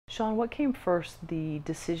Sean, what came first, the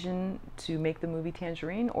decision to make the movie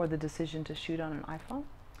Tangerine or the decision to shoot on an iPhone?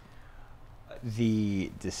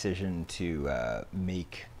 The decision to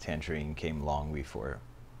make Tangerine came long before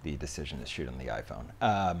the decision to shoot on the iPhone.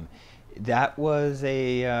 That was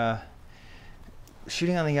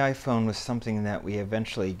shooting on the iPhone was something that we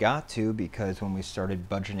eventually got to because when we started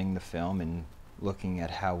budgeting the film and looking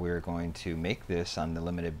at how we were going to make this on the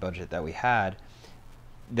limited budget that we had,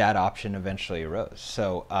 that option eventually arose.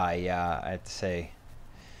 So I'd say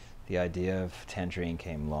the idea of Tangerine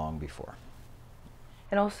came long before.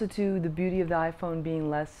 And also to the beauty of the iPhone being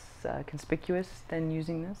less conspicuous than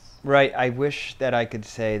using this? Right. I wish that I could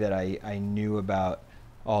say that I knew about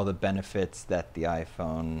all the benefits that the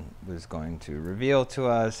iPhone was going to reveal to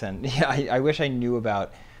us. And yeah, I wish I knew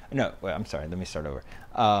about, no, well, I'm sorry, let me start over.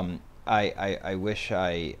 I wish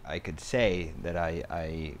I could say that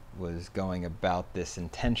I was going about this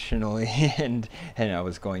intentionally and I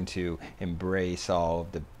was going to embrace all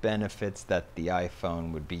of the benefits that the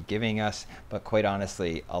iPhone would be giving us, but quite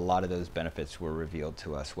honestly, a lot of those benefits were revealed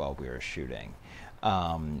to us while we were shooting.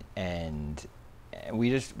 And we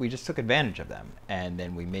just took advantage of them, and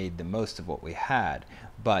then we made the most of what we had.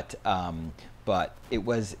 But it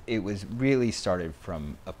was really started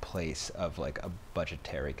from a place of like a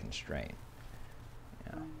budgetary constraint.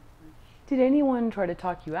 Yeah. Did anyone try to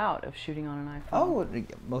talk you out of shooting on an iPhone? Oh,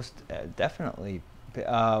 most definitely.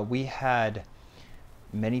 We had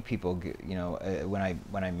many people, you know,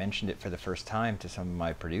 when I mentioned it for the first time to some of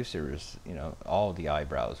my producers, you know, all the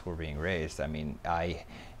eyebrows were being raised. I mean, I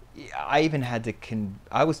even had to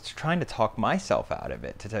I was trying to talk myself out of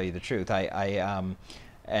it, to tell you the truth.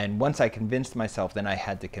 And once I convinced myself, then I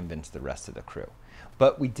had to convince the rest of the crew.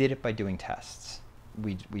 But we did it by doing tests.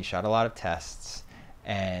 We shot a lot of tests,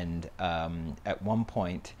 and at one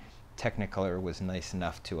point, Technicolor was nice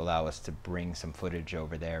enough to allow us to bring some footage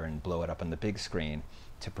over there and blow it up on the big screen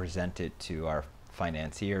to present it to our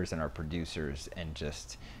financiers and our producers and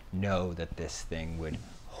just know that this thing would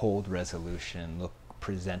hold resolution, look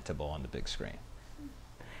presentable on the big screen.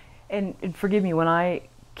 And forgive me, when I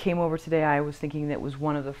came over today, I was thinking that was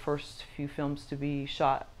one of the first few films to be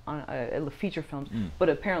shot on feature films, but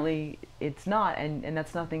apparently it's not, and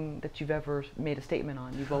that's nothing that you've ever made a statement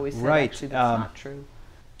on. You've always said actually that's not true.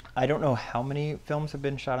 I don't know how many films have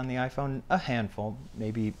been shot on the iPhone. A handful,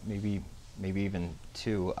 maybe even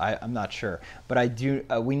two. I'm not sure, but I do.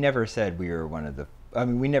 We never said we were one of the. I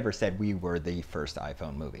mean, we never said we were the first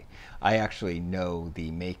iPhone movie. I actually know the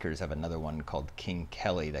makers of another one called King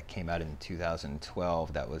Kelly that came out in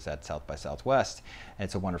 2012 that was at South by Southwest. And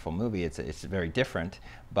it's a wonderful movie. It's very different,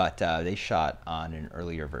 but they shot on an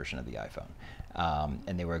earlier version of the iPhone.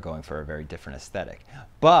 And they were going for a very different aesthetic.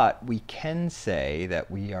 But we can say that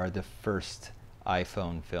we are the first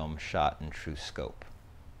iPhone film shot in true scope.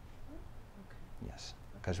 Okay. Yes.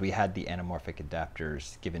 Because we had the anamorphic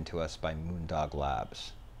adapters given to us by Moondog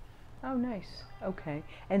Labs. Oh, nice. Okay.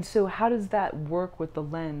 And so how does that work with the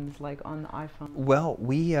lens, like on the iPhone? Well,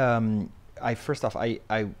 first off,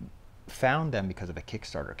 I found them because of a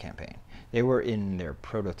Kickstarter campaign. They were in their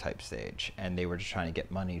prototype stage, and they were just trying to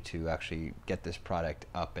get money to actually get this product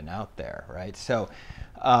up and out there, right? So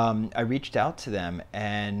I reached out to them,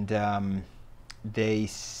 and they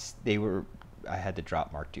were. I had to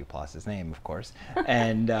drop Mark Duplass's name, of course,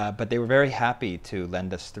 and but they were very happy to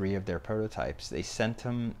lend us 3 of their prototypes. They sent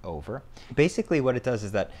them over. Basically what it does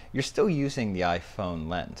is that you're still using the iPhone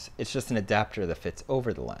lens. It's just an adapter that fits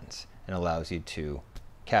over the lens and allows you to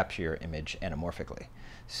capture your image anamorphically.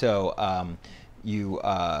 So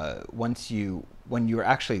when you're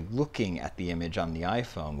actually looking at the image on the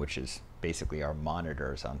iPhone, which is basically our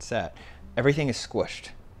monitors on set, everything is squished.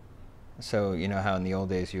 So you know how in the old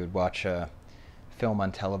days you would watch a film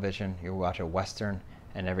on television, you watch a Western,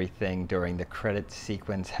 and everything during the credit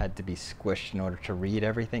sequence had to be squished in order to read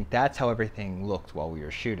everything? That's how everything looked while we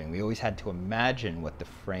were shooting. We always had to imagine what the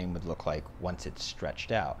frame would look like once it's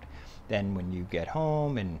stretched out. Then when you get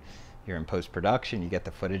home and you're in post-production, you get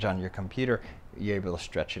the footage on your computer, you're able to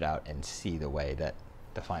stretch it out and see the way that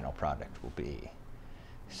the final product will be.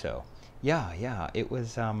 So yeah, it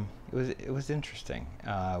was interesting.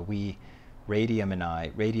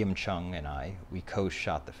 Radium Chung and I, we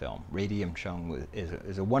co-shot the film. Radium Chung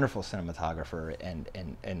is a wonderful cinematographer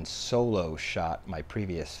and solo shot my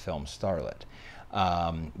previous film, Starlet.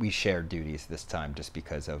 We shared duties this time just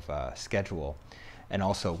because of schedule, and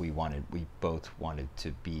also we both wanted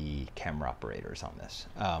to be camera operators on this.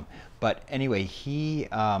 But anyway,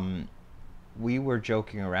 we were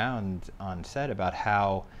joking around on set about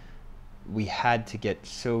how we had to get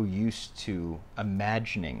so used to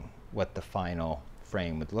imagining what the final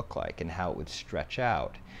frame would look like and how it would stretch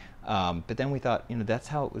out But then we thought, that's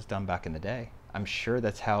how it was done back in the day. I'm sure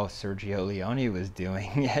that's how Sergio Leone was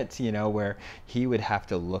doing it, where he would have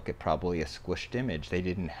to look at probably a squished image. They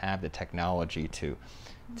didn't have the technology to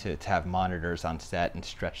have monitors on set and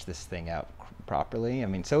stretch this thing out properly. I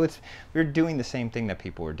mean, so we're doing the same thing that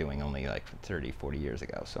people were doing only like 30, 40 years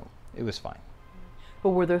ago, so it was fine.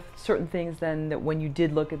 But were there certain things then that when you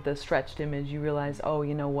did look at the stretched image, you realized, oh,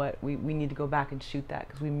 you know what, we need to go back and shoot that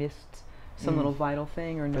because we missed some little vital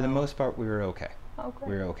thing, or no? For the most part, we were okay. Okay.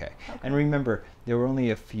 We were okay. And remember, there were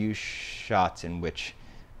only a few shots in which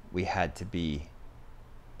we had to be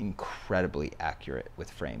incredibly accurate with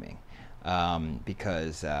framing,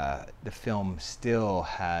 because the film still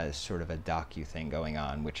has sort of a docu thing going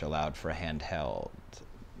on, which allowed for handheld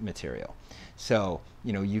material. So,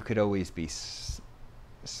 you could always be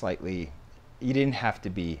slightly, you didn't have to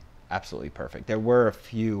be absolutely perfect. There were a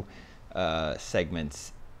few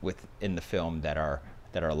segments within the film that are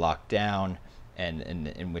locked down, and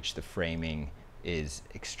in which the framing is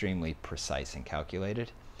extremely precise and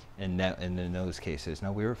calculated. And in those cases,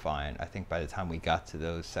 no, we were fine. I think by the time we got to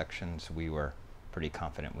those sections, we were pretty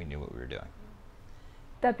confident we knew what we were doing.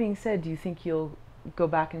 That being said, do you think you'll go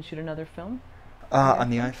back and shoot another film? On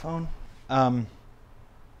the iPhone?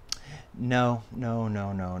 No.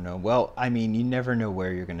 Well, I mean, you never know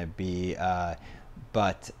where you're going to be,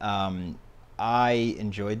 but I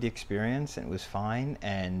enjoyed the experience, and it was fine.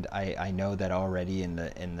 And I know that already in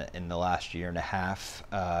the last year and a half,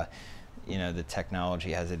 the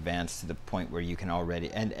technology has advanced to the point where you can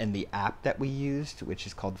already, and the app that we used, which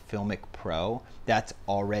is called Filmic Pro, that's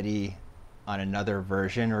already on another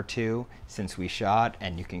version or two since we shot,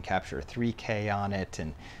 and you can capture 3K on it.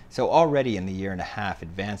 And so already in the year and a half,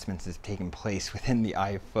 advancements has taken place within the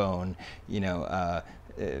iPhone,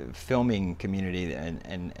 filming community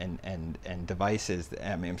and devices.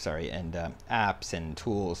 I mean, I'm sorry, and apps and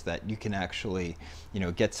tools that you can actually,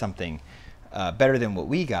 get something better than what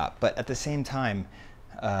we got. But at the same time,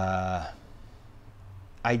 I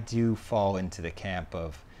do fall into the camp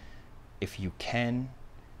of, if you can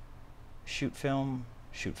shoot film,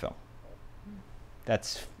 shoot film.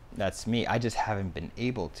 That's me. I just haven't been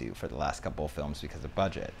able to for the last couple of films because of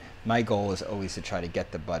budget. My goal is always to try to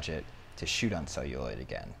get the budget to shoot on celluloid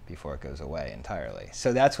again before it goes away entirely.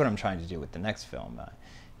 So that's what I'm trying to do with the next film.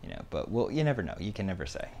 But you never know. You can never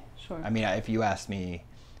say. Sure. I mean, if you asked me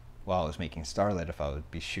while I was making Starlet if I would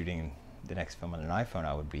be shooting the next film on an iPhone,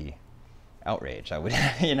 I would be outraged. I would,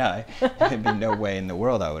 there'd be no way in the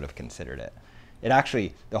world I would have considered it. It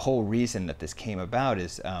actually, the whole reason that this came about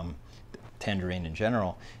is, Tangerine in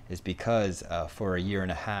general, is because for a year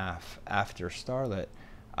and a half after Starlet,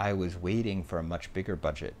 I was waiting for a much bigger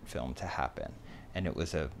budget film to happen. And it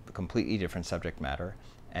was a completely different subject matter,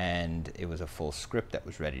 and it was a full script that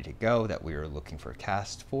was ready to go that we were looking for a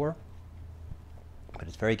cast for. But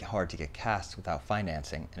it's very hard to get cast without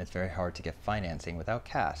financing, and it's very hard to get financing without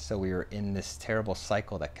cast. So we were in this terrible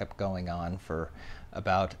cycle that kept going on for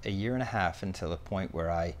about a year and a half, until the point where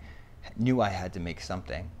I knew I had to make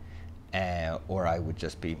something, or I would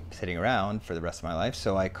just be sitting around for the rest of my life.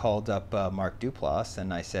 So I called up Mark Duplass,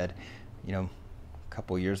 and I said, a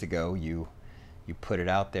couple years ago, you put it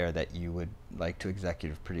out there that you would like to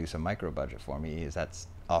executive produce a micro budget for me. Is that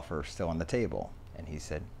offer still on the table? And he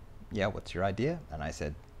said, yeah, what's your idea? And I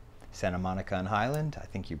said, Santa Monica and Highland. I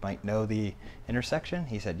think you might know the intersection.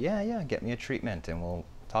 He said, yeah, get me a treatment and we'll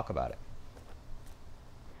talk about it.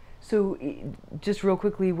 So just real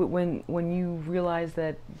quickly, when you realized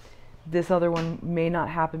that this other one may not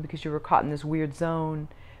happen because you were caught in this weird zone,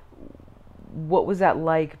 what was that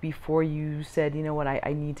like before you said, you know what,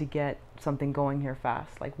 I need to get something going here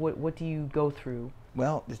fast? Like, what do you go through?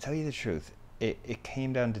 Well, to tell you the truth, it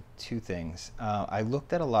came down to two things. I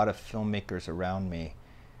looked at a lot of filmmakers around me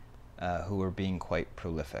who were being quite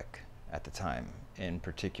prolific at the time. In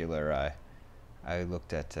particular, I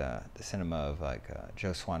looked at the cinema of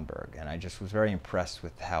Joe Swanberg, and I just was very impressed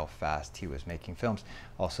with how fast he was making films.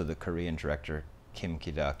 Also, the Korean director Kim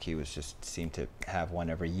Ki-duk, he was just seemed to have one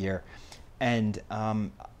every year, and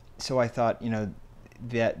so I thought,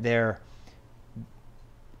 that they're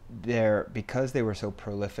because they were so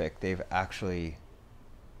prolific, they've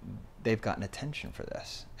gotten attention for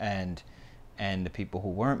this, and the people who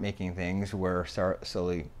weren't making things were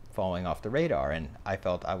slowly falling off the radar, and I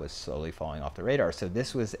felt I was slowly falling off the radar. So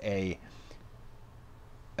this was a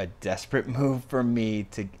desperate move for me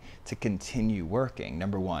to continue working,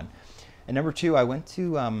 number one. And number two, I went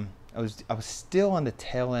to I was still on the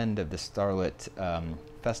tail end of the Starlet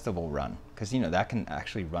festival run, because that can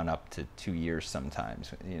actually run up to 2 years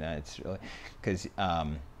sometimes. It's really because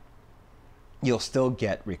you'll still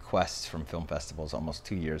get requests from film festivals almost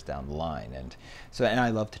 2 years down the line. And so, and I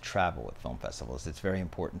love to travel with film festivals. It's very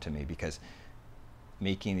important to me because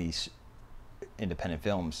making these independent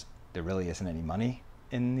films, there really isn't any money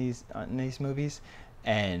in these movies,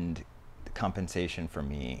 and the compensation for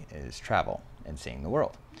me is travel and seeing the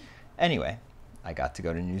world. Anyway, I got to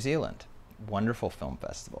go to New Zealand. Wonderful film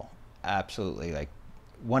festival. Absolutely, like,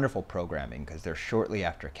 wonderful programming because they're shortly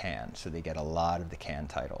after Cannes, so they get a lot of the Cannes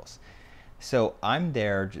titles. So I'm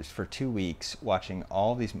there just for 2 weeks watching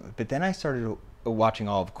all these movies. But then I started watching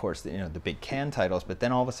all, of course, the big Cannes titles. But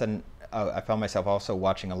then all of a sudden, I found myself also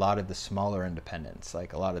watching a lot of the smaller independents,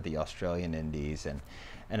 like a lot of the Australian indies,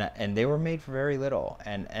 and they were made for very little.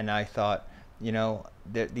 And I thought,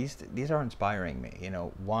 these are inspiring me.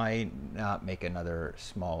 Why not make another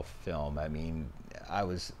small film? I mean, I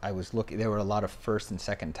was looking. There were a lot of first and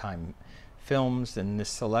second time films in this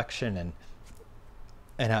selection,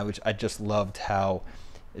 and I just loved how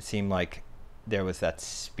it seemed like there was that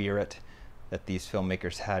spirit that these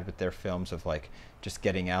filmmakers had with their films of like just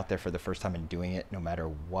getting out there for the first time and doing it no matter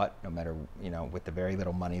what, with the very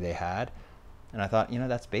little money they had. And I thought,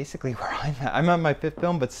 that's basically where I'm at. I'm on my 5th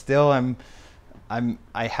film, but still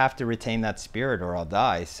I have to retain that spirit or I'll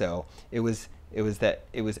die. So it was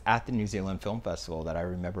at the New Zealand Film Festival that I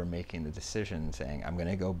remember making the decision saying, I'm going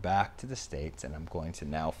to go back to the States and I'm going to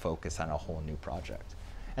now focus on a whole new project.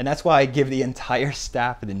 And that's why I give the entire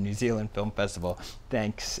staff of the New Zealand Film Festival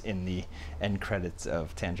thanks in the end credits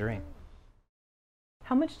of Tangerine.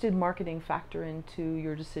 How much did marketing factor into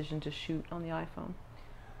your decision to shoot on the iPhone?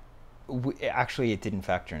 Actually, it didn't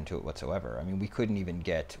factor into it whatsoever. I mean, we couldn't even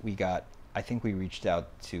I think we reached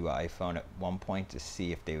out to iPhone at one point to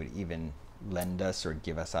see if they would even lend us or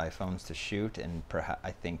give us iPhones to shoot. And perhaps,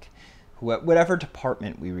 I think, whatever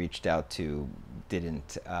department we reached out to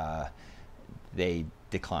didn't, they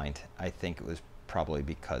declined. I think it was probably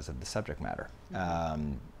because of the subject matter,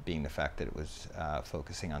 being the fact that it was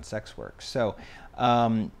focusing on sex work. So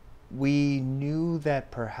we knew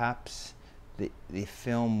that perhaps the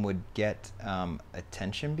film would get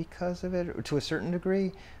attention because of it, or to a certain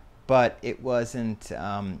degree, but it wasn't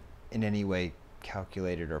in any way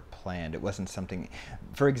calculated or planned. It wasn't something,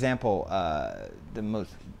 for example,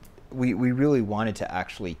 we really wanted to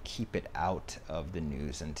actually keep it out of the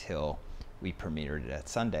news until we premiered it at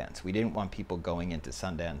Sundance. We didn't want people going into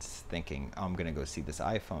Sundance thinking, oh, I'm going to go see this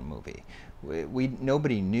iPhone movie.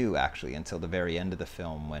 Nobody knew actually until the very end of the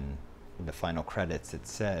film when in the final credits it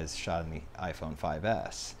says shot on the iPhone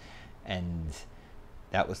 5S. And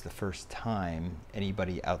that was the first time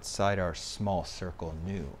anybody outside our small circle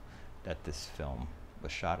knew that this film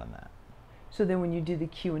was shot on that. So then when you did the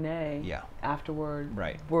Q&A afterward,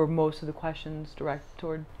 were most of the questions directed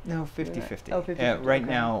toward? No, 50-50. Oh, 50-50. Right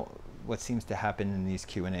now, what seems to happen in these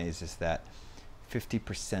Q&As is that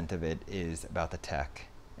 50% of it is about the tech,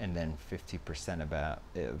 and then 50%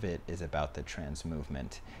 of it is about the trans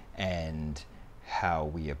movement and how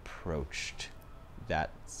we approached that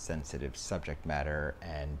sensitive subject matter,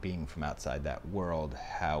 and being from outside that world,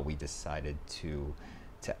 how we decided to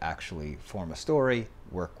actually form a story,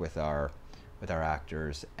 work with our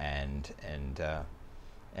actors, and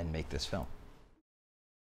make this film.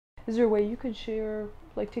 Is there a way you could share,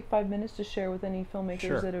 like take 5 minutes to share with any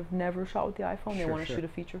filmmakers that have never shot with the iPhone, they want to shoot a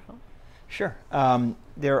feature film? Sure.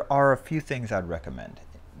 There are a few things I'd recommend.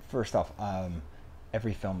 First off,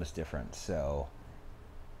 every film is different, so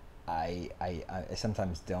I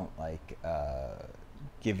sometimes don't like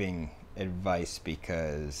giving advice,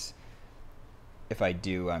 because if I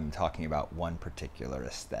do, I'm talking about one particular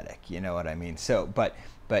aesthetic, you know what I mean? So, but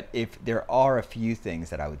if there are a few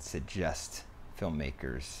things that I would suggest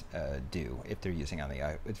filmmakers do if they're using the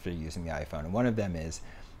iPhone, and one of them is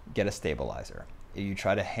get a stabilizer. If you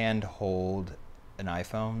try to hand hold an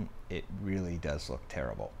iPhone, it really does look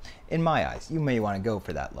terrible. In my eyes, you may want to go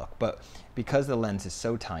for that look, but because the lens is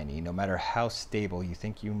so tiny, no matter how stable you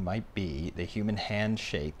think you might be, the human hand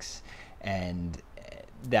shakes, and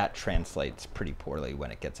that translates pretty poorly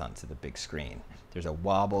when it gets onto the big screen. There's a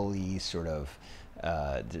wobbly sort of,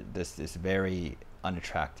 this very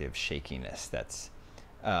unattractive shakiness that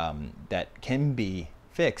can be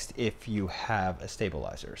fixed if you have a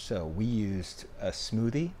stabilizer. So we used a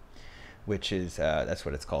Smoothie, which is, that's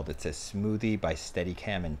what it's called. It's a Smoothie by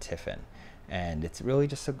Steadicam and Tiffin. And it's really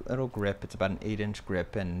just a little grip. It's about an 8-inch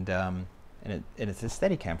grip, and it's a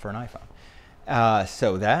Steadicam for an iPhone.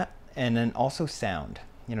 So that, and then also sound.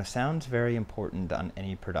 Sound's very important on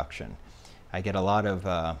any production. I get a lot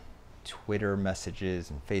of Twitter messages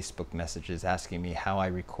and Facebook messages asking me how I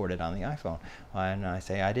recorded on the iPhone. And I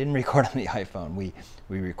say, I didn't record on the iPhone. We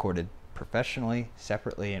recorded professionally,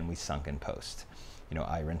 separately, and we sunk in post. You know,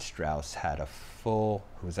 Iron Strauss had a full,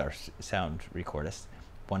 who was our sound recordist,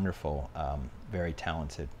 wonderful, very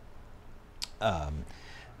talented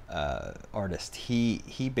artist.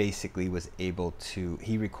 He basically was able to,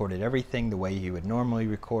 he recorded everything the way you would normally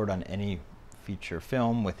record on any feature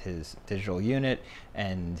film with his digital unit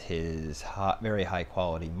and his very high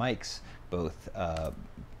quality mics, both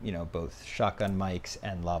you know, both shotgun mics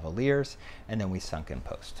and lavaliers, and then we sunk in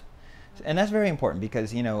post. And that's very important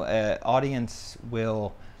because, you know, audience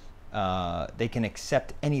will, they can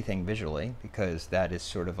accept anything visually because that is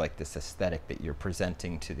sort of like this aesthetic that you're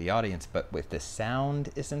presenting to the audience. But if the sound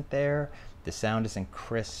isn't there, the sound isn't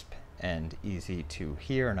crisp and easy to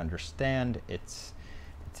hear and understand, it's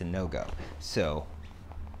a no-go. So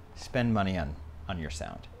spend money on your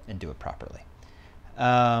sound and do it properly.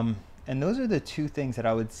 And those are the two things that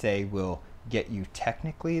I would say will get you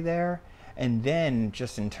technically there. And then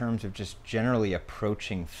just in terms of just generally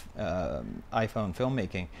approaching iPhone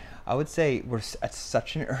filmmaking, I would say we're at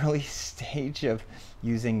such an early stage of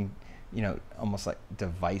using, you know, almost like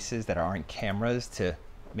devices that aren't cameras to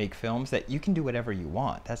make films that you can do whatever you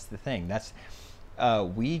want. That's the thing. That's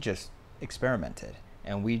we just experimented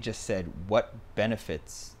and we just said what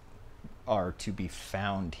benefits are to be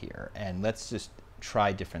found here, and let's just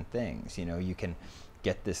try different things. You know, you can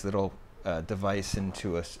get this little device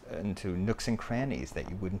into nooks and crannies that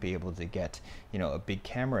you wouldn't be able to get, you know, a big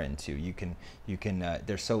camera into. You can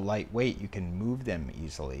they're so lightweight, you can move them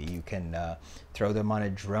easily. You can throw them on a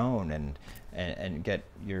drone and get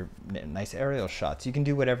your nice aerial shots. You can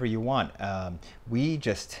do whatever you want. We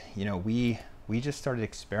just, you know, we just started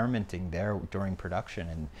experimenting there during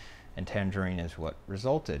production, and Tangerine is what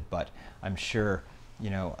resulted. But I'm sure,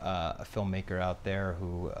 you know, a filmmaker out there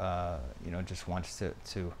who you know, just wants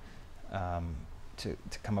to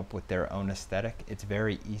come up with their own aesthetic, it's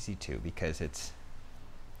very easy to, because it's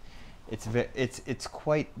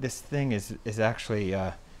quite, this thing is actually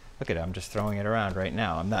look at it, I'm just throwing it around right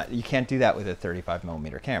now. I'm not, you can't do that with a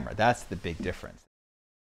 35mm camera. That's the big difference.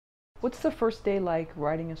 What's the first day like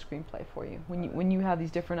writing a screenplay for you when you have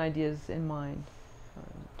these different ideas in mind?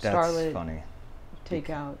 Starlet, that's funny.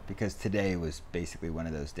 Takeout. Because today was basically one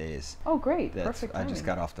of those days. Oh, great! Perfect timing. I just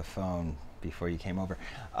got off the phone before you came over.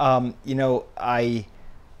 You know, I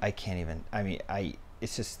can't even. I mean,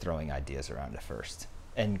 it's just throwing ideas around at first.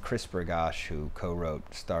 And Chris Bergosh, who co-wrote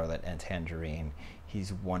Starlet and Tangerine,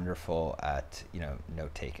 he's wonderful at, you know,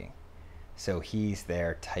 note taking. So he's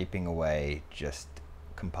there typing away, just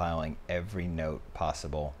compiling every note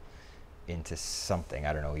possible into something.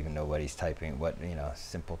 I don't even know what he's typing, what, you know,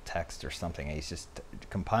 simple text or something. He's just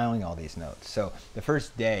compiling all these notes. So the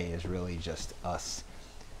first day is really just us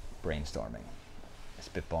brainstorming,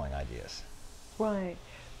 spitballing ideas. Right.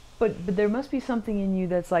 But there must be something in you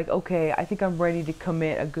that's like, okay, I think I'm ready to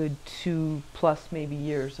commit a good 2+ maybe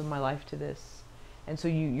years of my life to this. And so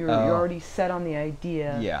you're already set on the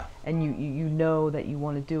idea. Yeah. And you know that you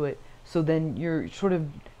want to do it. So then you're sort of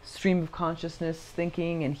stream of consciousness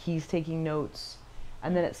thinking, and he's taking notes.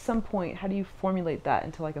 And then at some point, how do you formulate that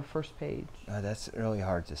into like a first page? That's really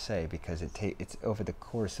hard to say, because it's over the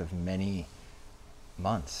course of many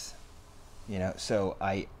months, you know. So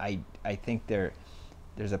I think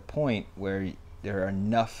there's a point where there are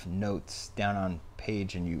enough notes down on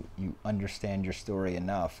page, and you understand your story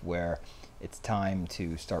enough where it's time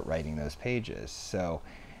to start writing those pages. So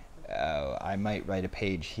I might write a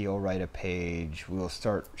page, he'll write a page, we'll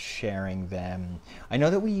start sharing them. I know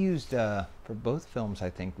that we used, for both films, I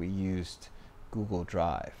think we used Google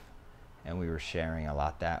Drive, and we were sharing a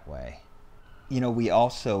lot that way. You know, we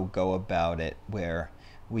also go about it where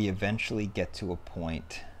we eventually get to a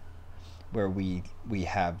point where we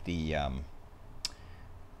have the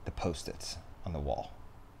Post-its on the wall.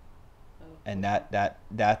 And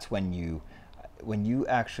that's when you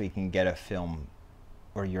actually can get a film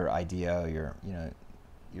or your idea or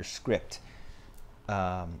your script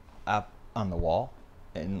up on the wall,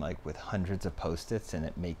 and like with hundreds of Post-its, and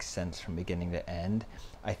it makes sense from beginning to end.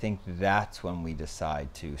 I think that's when we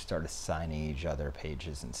decide to start assigning each other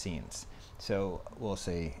pages and scenes. So we'll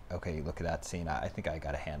say, okay, look at that scene. I think I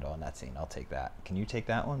got a handle on that scene. I'll take that. Can you take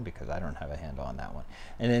that one? Because I don't have a handle on that one.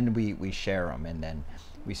 And then we share them, and then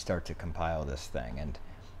we start to compile this thing, and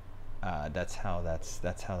that's how that's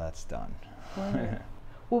done. Right.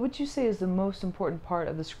 What would you say is the most important part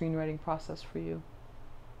of the screenwriting process for you?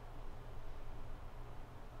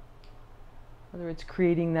 Whether it's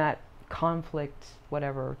creating that conflict,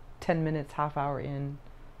 whatever, 10 minutes, half hour in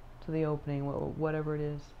to the opening, whatever it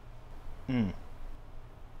is.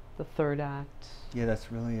 The third act. Yeah,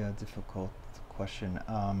 that's really a difficult question.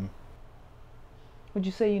 Would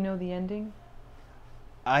you say you know the ending?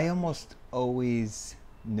 I almost always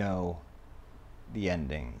know the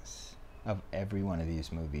endings of every one of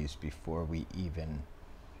these movies before we even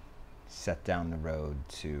set down the road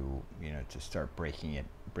to, to start breaking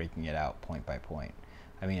it out point by point.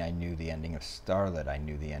 I mean, I knew the ending of Starlet. I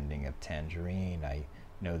knew the ending of Tangerine. I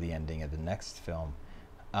know the ending of the next film.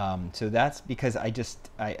 So that's because I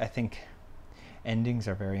think endings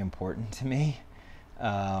are very important to me.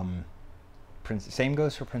 Same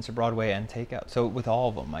goes for Prince of Broadway and Takeout. So with all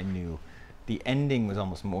of them, I knew the ending was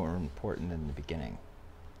almost more important than the beginning.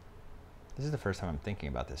 This is the first time I'm thinking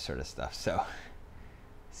about this sort of stuff.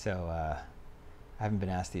 So I haven't been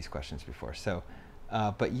asked these questions before. So,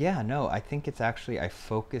 but yeah, no, I think it's actually, I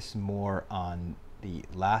focus more on the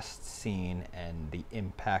last scene and the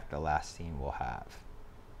impact the last scene will have.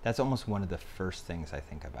 That's almost one of the first things I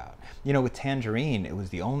think about. With Tangerine, it was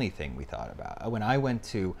the only thing we thought about. When I went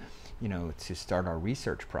to, to start our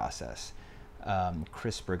research process,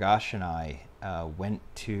 Chris Bergash and I went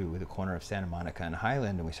to the corner of Santa Monica and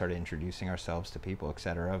Highland, and we started introducing ourselves to people,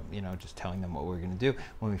 etc. Just telling them what we were going to do.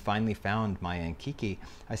 When we finally found Maya and Kiki,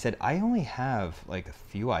 I said, I only have like a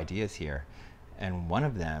few ideas here, and one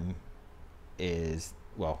of them is,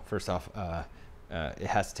 well, first off, it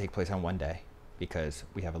has to take place on one day because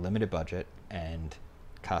we have a limited budget and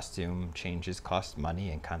costume changes cost money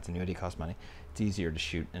and continuity costs money. It's easier to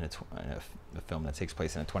shoot in a film that takes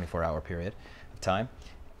place in a 24-hour period of time.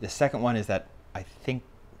 The second one is that I think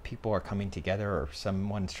people are coming together, or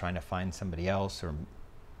someone's trying to find somebody else, or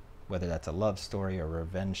whether that's a love story or a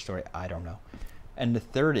revenge story, I don't know. And the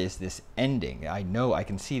third is this ending. I know I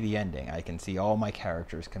can see the ending. I can see all my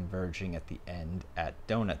characters converging at the end at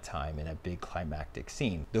donut time in a big climactic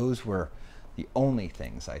scene. Those were the only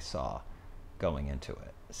things I saw going into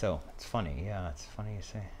it. So it's funny. Yeah, it's funny you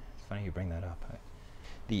say. It's funny you bring that up.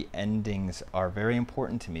 The endings are very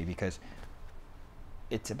important to me because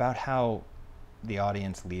it's about how the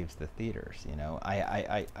audience leaves the theaters.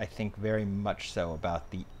 I think very much so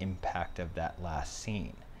about the impact of that last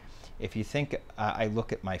scene. If you think, I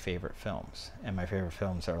look at my favorite films, and my favorite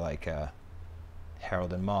films are like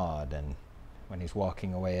Harold and Maude, and when he's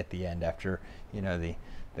walking away at the end after,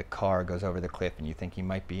 the car goes over the cliff and you think he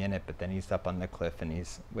might be in it, but then he's up on the cliff and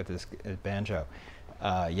he's with his banjo.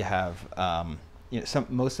 You have,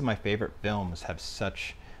 most of my favorite films have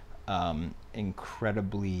such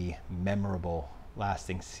incredibly memorable,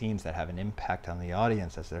 lasting scenes that have an impact on the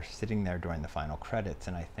audience as they're sitting there during the final credits.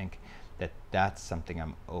 And I think that that's something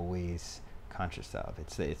I'm always conscious of.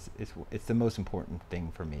 It's the most important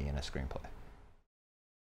thing for me in a screenplay.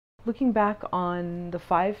 Looking back on the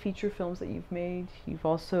 5 feature films that you've made, you've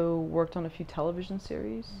also worked on a few television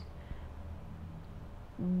series.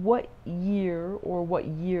 What year or what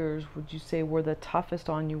years would you say were the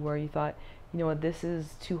toughest on you, where you thought, you know what, this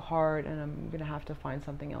is too hard and I'm going to have to find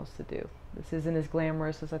something else to do? This isn't as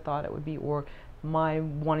glamorous as I thought it would be, or my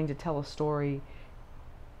wanting to tell a story,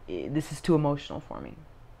 this is too emotional for me.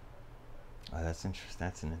 Oh, that's interesting.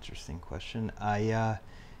 That's an interesting question. I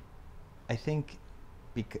think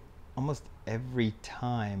almost every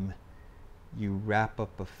time you wrap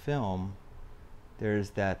up a film,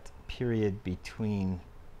 there's that period between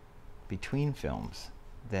films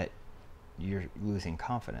that you're losing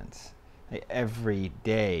confidence. Every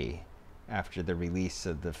day after the release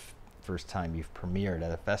of the first time you've premiered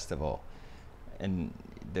at a festival, and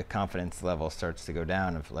the confidence level starts to go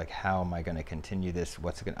down of like, how am I going to continue this?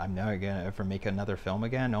 I'm never going to ever make another film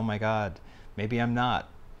again? Oh my God, maybe I'm not.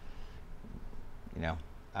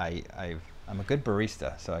 I'm a good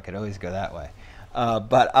barista, so I could always go that way.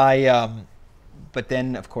 But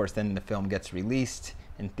then, of course, then the film gets released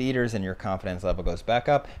in theaters and your confidence level goes back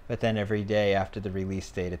up. But then every day after the release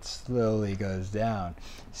date, it slowly goes down.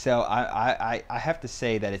 So I have to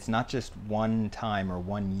say that it's not just one time or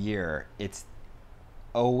 1 year. It's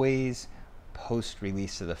always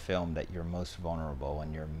post-release of the film that you're most vulnerable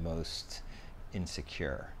and you're most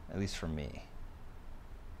insecure, at least for me.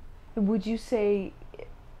 Would you say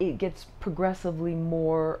it gets progressively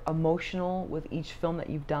more emotional with each film that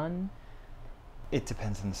you've done? It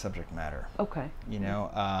depends on the subject matter. Okay.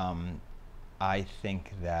 I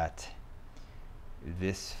think that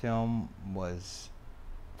this film was,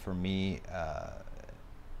 for me,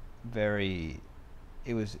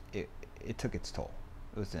 it took its toll.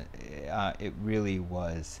 It really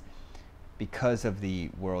was, because of the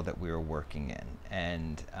world that we were working in,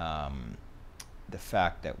 and the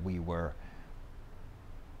fact that we were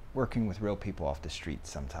working with real people off the street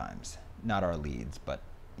sometimes, not our leads, but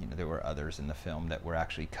there were others in the film that were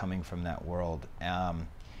actually coming from that world,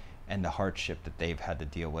 and the hardship that they've had to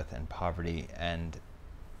deal with, and poverty, and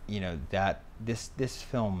you know, that this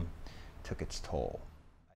film took its toll.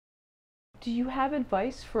 Do you have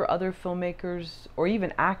advice for other filmmakers or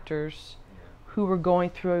even actors who are going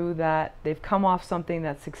through that? They've come off something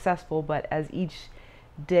that's successful, but as each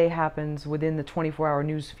day happens within the 24-hour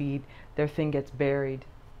news feed, their thing gets buried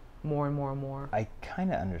more and more and more. I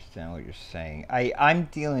kind of understand what you're saying. I'm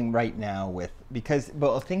dealing right now with, because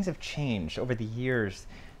well, things have changed over the years,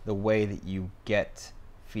 the way that you get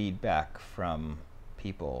feedback from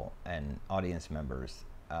people and audience members,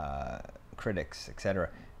 critics, etc.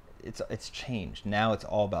 It's changed. Now it's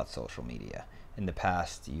all about social media. In the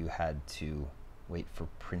past, you had to wait for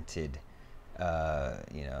printed,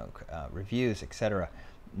 reviews, etc.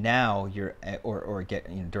 Now you're, or get,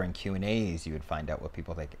 you know, during Q&As, you would find out what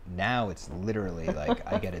people think. Now it's literally like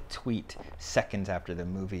I get a tweet seconds after the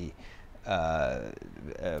movie, as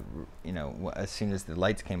soon as the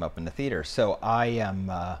lights came up in the theater. So I am,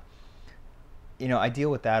 I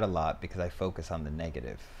deal with that a lot because I focus on the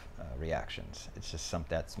negative reactions. It's just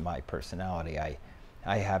that's my personality. I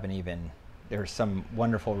haven't even, there's some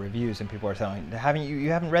wonderful reviews and people are telling me, you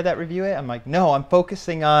haven't read that review yet? I'm like, no, I'm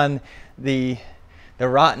focusing on the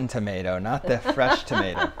rotten tomato, not the fresh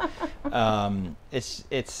tomato.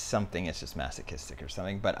 It's something, it's just masochistic or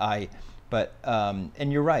something. But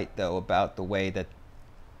and you're right though about the way that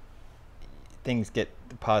things get,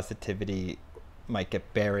 the positivity might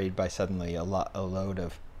get buried by suddenly a load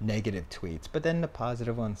of negative tweets, but then the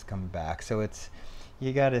positive ones come back. So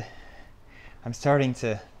I'm starting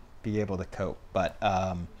to be able to cope, but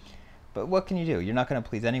what can you do? You're not going to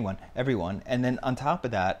please everyone. And then on top of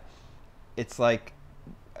that, it's like,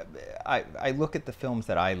 I look at the films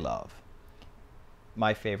that I love,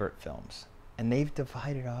 my favorite films, and they've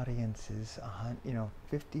divided audiences,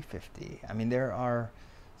 50-50. I mean, there are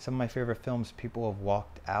some of my favorite films people have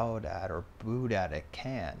walked out at or booed at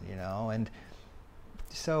Cannes, and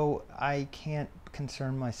so I can't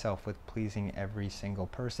concern myself with pleasing every single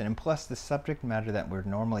person. And plus, the subject matter that we're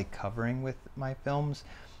normally covering with my films,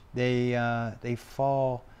 they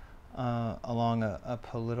fall along a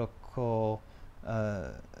political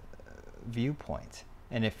viewpoint.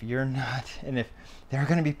 And if you're not, and if there are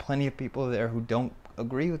going to be plenty of people there who don't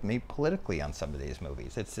agree with me politically on some of these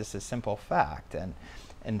movies, it's just a simple fact.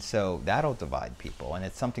 And so that'll divide people, and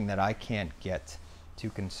it's something that I can't get too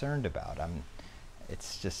concerned about.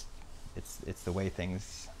 It's the way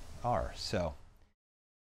things are. So.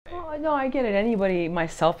 Well, no, I get it. Anybody,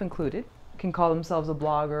 myself included, can call themselves a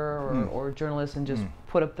blogger or a journalist and just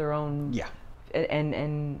put up their own,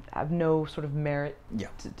 and have no sort of merit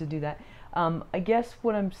to do that. I guess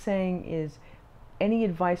what I'm saying is, any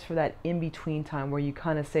advice for that in-between time where you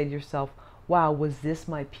kind of say to yourself, wow, was this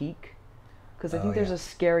my peak? Because I think there's a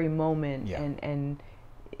scary moment, and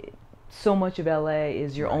so much of LA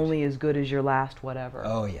is you're only as good as your last whatever.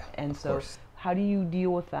 Oh yeah. And so course. How do you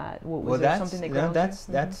deal with that? Was there something that grounds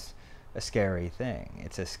you? That's a scary thing.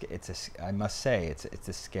 I must say it's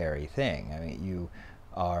a scary thing. I mean, you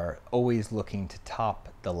are always looking to top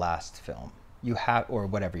the last film you have, or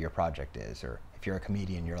whatever your project is, or if you're a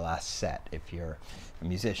comedian, your last set. If you're a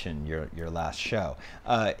musician, your last show.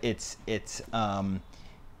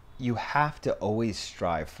 You have to always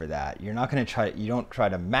strive for that. You're not going to you don't try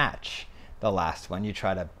to match the last one. You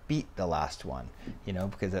try to beat the last one,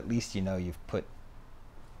 because at least you've put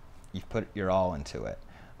your all into it.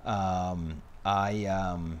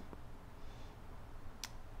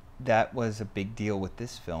 That was a big deal with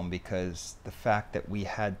this film, because the fact that we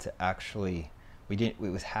had to actually, it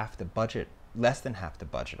was half the budget, less than half the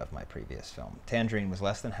budget of my previous film. Tangerine was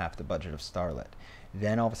less than half the budget of Starlet.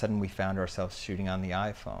 Then all of a sudden we found ourselves shooting on the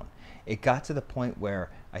iPhone. It got to the point where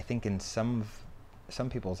I think in some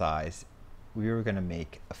people's eyes, we were going to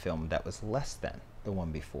make a film that was less than the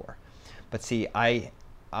one before. But see, I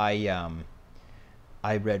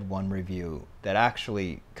read one review that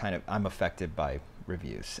actually I'm affected by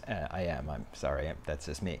reviews. I'm sorry, that's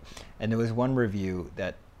just me. And there was one review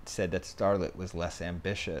that said that Starlet was less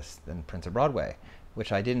ambitious than Prince of Broadway,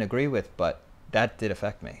 which I didn't agree with, but that did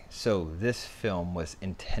affect me. So this film was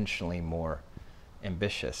intentionally more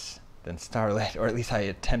ambitious than Starlet, or at least I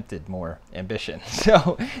attempted more ambition.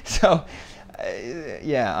 So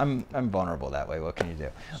yeah, I'm vulnerable that way. What can you do?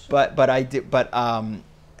 Sure.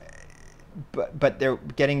 But they're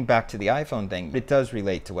getting back to the iPhone thing. It does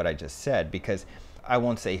relate to what I just said, because I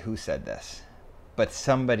won't say who said this, but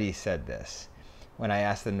somebody said this when I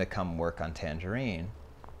asked them to come work on Tangerine,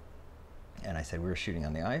 and I said we were shooting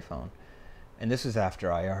on the iPhone. And this was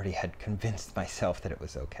after I already had convinced myself that it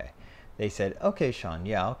was okay. They said, okay, Sean,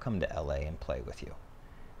 yeah, I'll come to LA and play with you.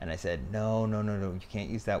 And I said, no, you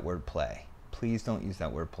can't use that word play. Please don't use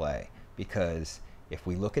that word play, because if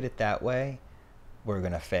we look at it that way, we're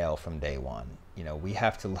going to fail from day one. You know, we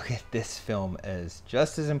have to look at this film as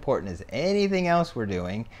just as important as anything else we're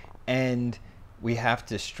doing, and we have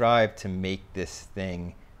to strive to make this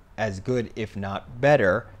thing as good, if not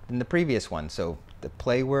better, than the previous one. So the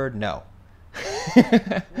play word, no.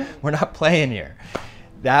 We're not playing here.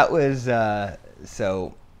 That was, but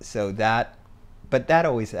that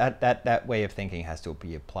always, that way of thinking has to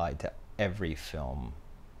be applied to every film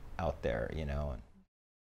out there, you know.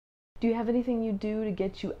 Do you have anything you do to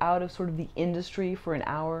get you out of sort of the industry for an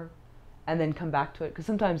hour and then come back to it? Because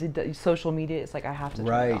sometimes social media, it's like I have to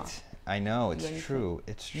turn it off. I know, it's true.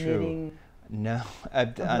 It's true. Knitting, no,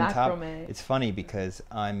 on top, it's funny because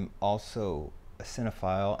I'm also a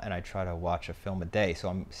cinephile and I try to watch a film a day. So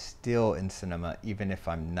I'm still in cinema, even if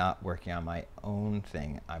I'm not working on my own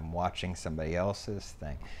thing. I'm watching somebody else's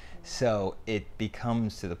thing. So it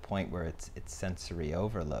becomes to the point where it's sensory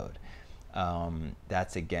overload.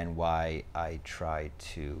 That's again why I try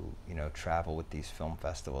to, you know, travel with these film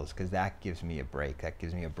festivals, because that gives me a break. That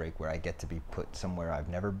gives me a break where I get to be put somewhere I've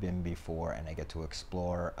never been before, and I get to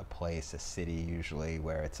explore a place, a city usually,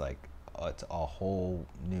 where it's like, it's a whole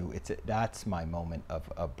new, that's my moment of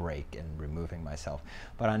a break and removing myself.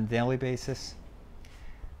 But on a daily basis,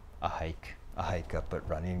 a hike up at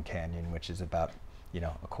Runyon Canyon, which is about, you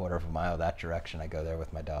know, a quarter of a mile that direction. I go there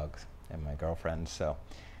with my dogs and my girlfriend. So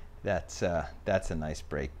that's a nice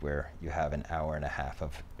break where you have an hour and a half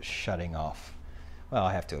of shutting off. Well,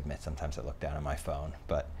 I have to admit, sometimes I look down at my phone,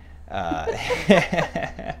 but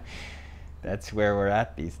that's where we're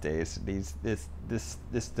at these days.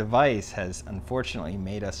 This device has unfortunately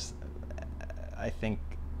made us, I think,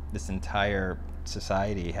 this entire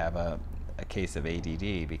society have a case of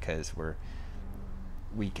ADD, because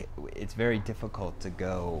it's very difficult to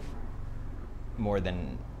go more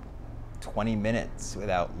than 20 minutes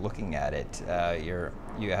without looking at it.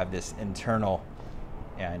 You have this internal,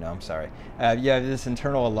 yeah, I know, I'm sorry. You have this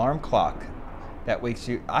internal alarm clock that wakes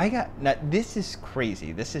you. Now, this is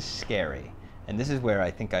crazy. This is scary. And this is where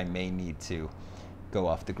I think I may need to go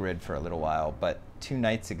off the grid for a little while. But 2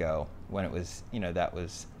 nights ago, when it was, you know,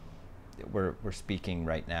 we're speaking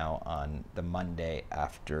right now on the Monday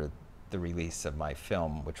after the release of my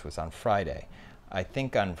film, which was on Friday. I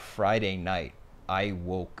think on Friday night, I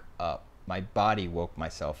woke up, my body woke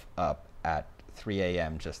myself up at 3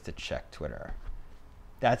 a.m. just to check Twitter.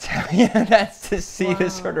 That's how, that's to see the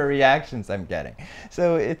sort of reactions I'm getting.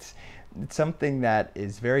 So it's something that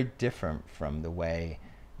is very different from the way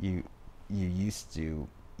you used to,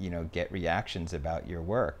 you know, get reactions about your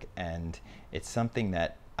work. And it's something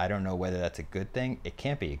that I don't know whether that's a good thing. It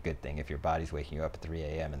can't be a good thing if your body's waking you up at 3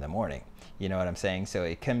 a.m. in the morning. You know what I'm saying? So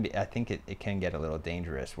it can be, I think it can get a little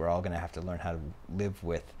dangerous. We're all going to have to learn how to live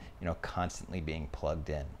with, you know, constantly being plugged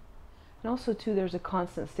in. And also, too, there's a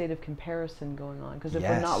constant state of comparison going on. Because if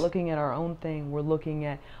we're not looking at our own thing, we're looking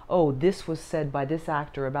at, oh, this was said by this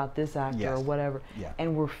actor about this actor or whatever,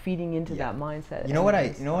 and we're feeding into that mindset. You know what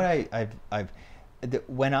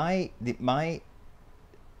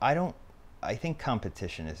I think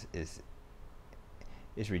competition is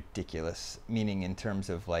ridiculous. Meaning in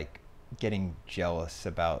terms of like getting jealous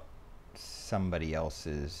about somebody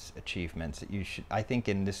else's achievements. I think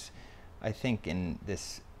in this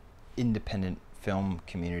independent film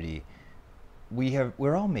community,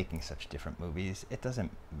 we're all making such different movies. It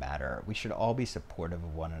doesn't matter. We should all be supportive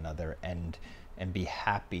of one another and be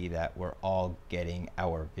happy that we're all getting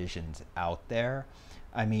our visions out there.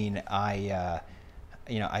 I mean, I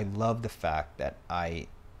love the fact that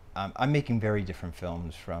I'm making very different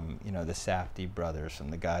films from, you know, the Safdie brothers,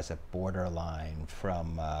 from the guys at Borderline,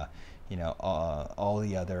 from all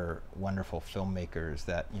the other wonderful filmmakers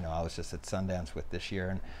that, you know, I was just at Sundance with this year,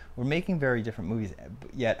 and we're making very different movies.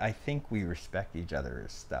 Yet I think we respect each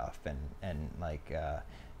other's stuff, and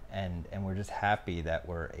we're just happy that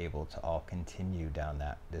we're able to all continue down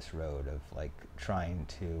this road of like trying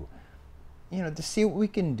to, you know, to see what we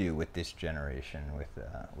can do with this generation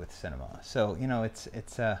with cinema. So, you know, it's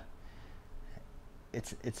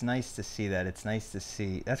nice to see that. It's nice to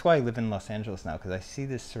see. That's why I live in Los Angeles now, because I see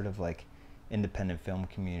this sort of like independent film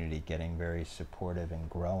community getting very supportive and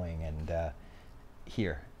growing, and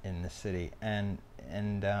here in the city, and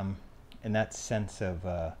that sense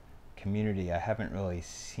of community I haven't really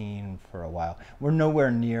seen for a while. We're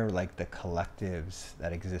nowhere near like the collectives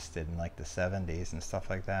that existed in like the 70s and stuff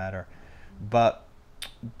like that, but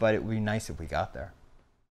it would be nice if we got there.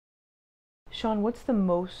 Sean, what's the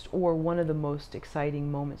most, or one of the most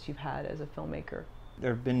exciting moments you've had as a filmmaker? There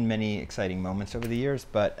have been many exciting moments over the years,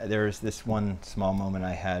 but there's this one small moment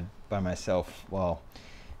I had by myself while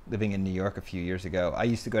living in New York a few years ago. I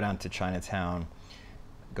used to go down to Chinatown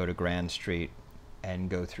go to Grand Street and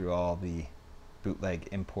go through all the bootleg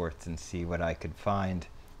imports and see what I could find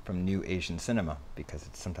from new Asian cinema, because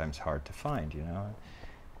it's sometimes hard to find, you know.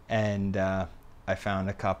 And I found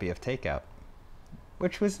a copy of Takeout,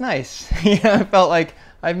 which was nice. You know, I felt like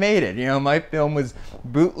I made it. You know, my film was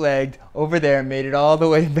bootlegged over there, made it all the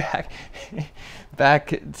way back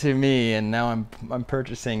to me, and now I'm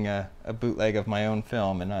purchasing a bootleg of my own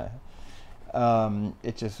film, and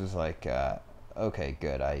it just was like, okay,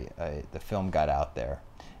 good. The film got out there.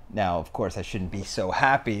 Now, of course, I shouldn't be so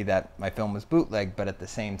happy that my film was bootlegged, but at the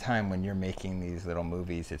same time, when you're making these little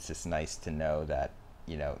movies, it's just nice to know that,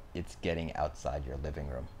 you know, it's getting outside your living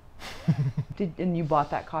room. And you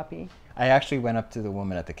bought that copy? I actually went up to the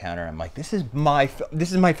woman at the counter. I'm like, "This is my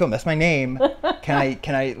film. That's my name. Can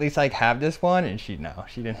I at least like have this one?" And she didn't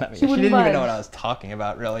let me. She didn't even know what I was talking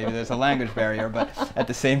about. Really, there's a language barrier, but at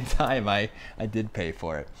the same time, I did pay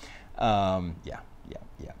for it. Yeah.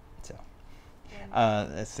 So,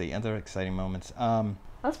 let's see other exciting moments.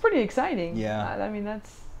 That's pretty exciting. Yeah. I mean,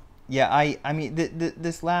 that's. Yeah, I mean,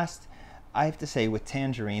 this last. I have to say, with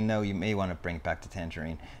Tangerine, though, you may want to bring it back to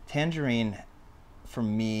Tangerine. Tangerine, for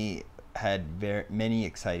me, had many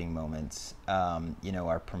exciting moments. You know,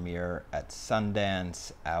 our premiere at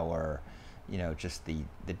Sundance, you know, just the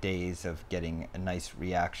days of getting a nice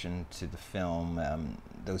reaction to the film.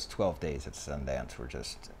 Those 12 days at Sundance were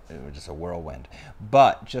just a whirlwind.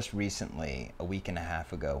 But just recently, a week and a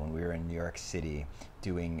half ago, when we were in New York City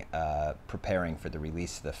preparing for the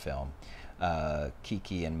release of the film,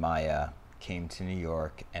 Kiki and Maya came to New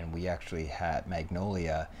York, and we actually had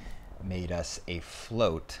Magnolia made us a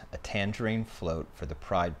Tangerine float for the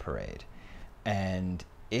Pride Parade. And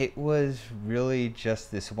it was really just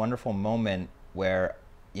this wonderful moment where,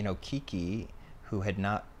 you know, Kiki,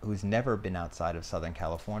 who's never been outside of Southern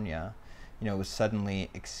California, you know, was suddenly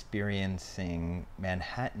experiencing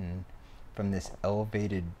Manhattan from this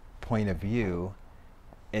elevated point of view.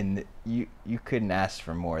 And you couldn't ask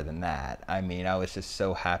for more than that. I mean, I was just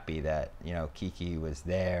so happy that, you know, Kiki was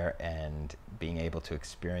there and being able to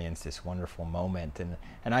experience this wonderful moment.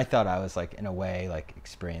 And I thought I was, like, in a way, like,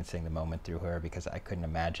 experiencing the moment through her, because I couldn't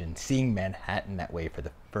imagine seeing Manhattan that way for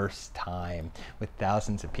the first time, with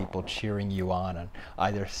thousands of people cheering you on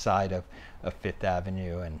either side of Fifth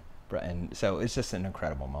Avenue. And so it's just an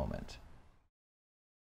incredible moment.